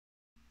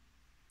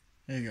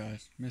Hey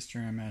guys,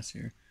 Mr. MS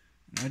here.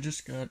 And I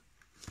just got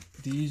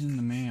these in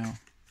the mail.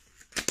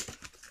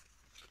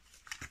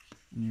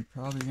 And you're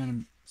probably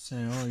gonna say,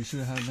 oh, you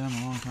should have had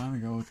them a long time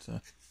ago. It's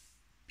a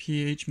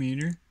pH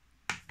meter.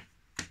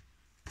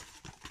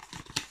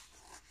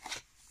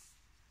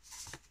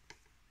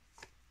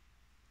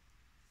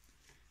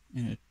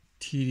 And a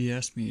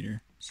TDS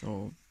meter,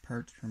 so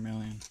parts per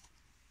million.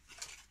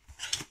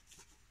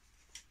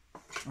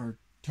 Or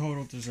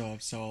total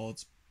dissolved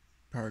solids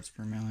parts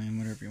per million,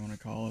 whatever you want to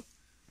call it.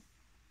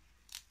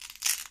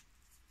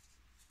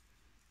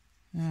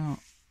 Now,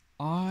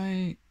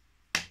 I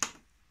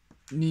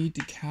need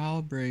to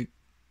calibrate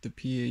the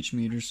pH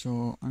meter,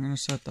 so I'm going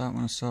to set that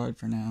one aside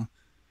for now.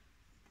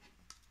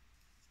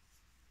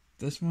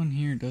 This one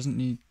here doesn't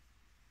need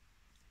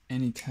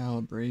any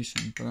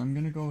calibration, but I'm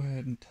going to go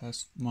ahead and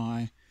test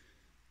my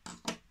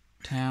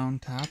town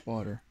tap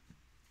water.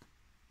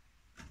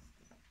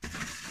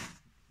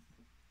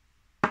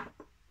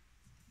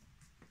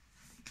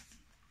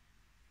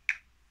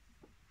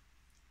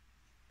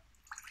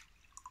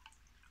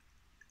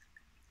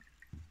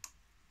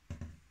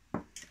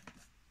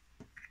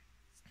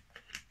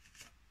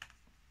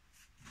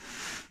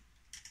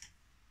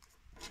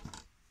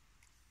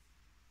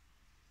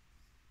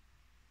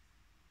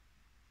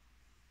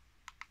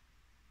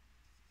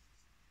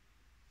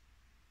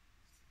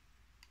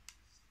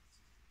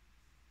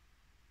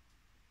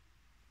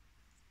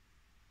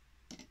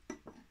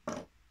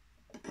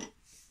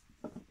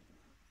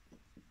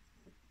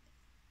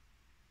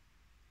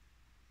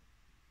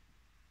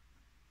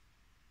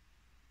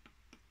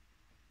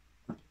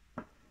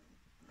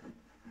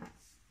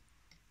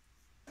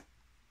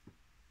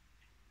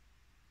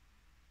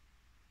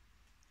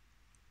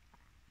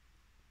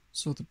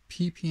 So the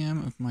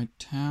ppm of my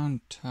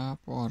town tap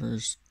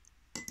water's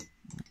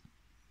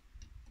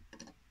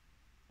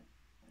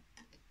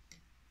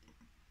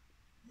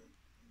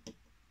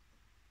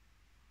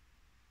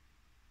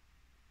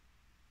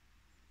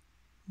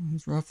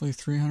it's roughly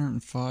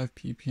 305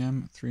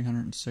 ppm,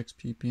 306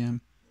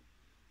 ppm,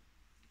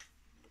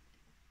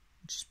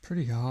 which is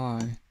pretty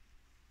high.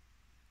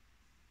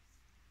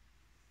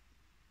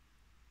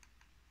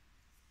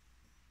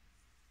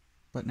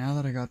 But now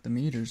that I got the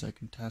meters, I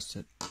can test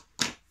it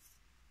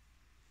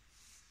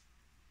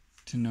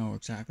to know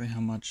exactly how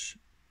much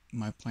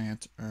my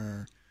plants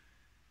are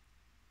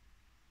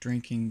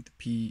drinking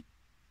the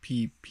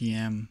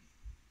ppm.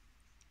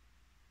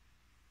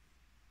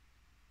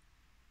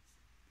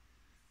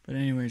 But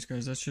anyways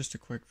guys, that's just a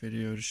quick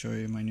video to show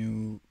you my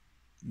new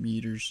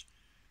meters,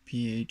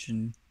 pH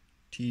and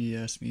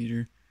TDS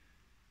meter.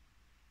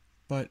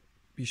 But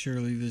be sure to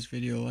leave this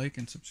video a like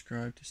and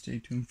subscribe to stay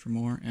tuned for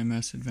more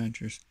MS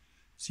adventures.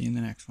 See you in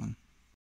the next one.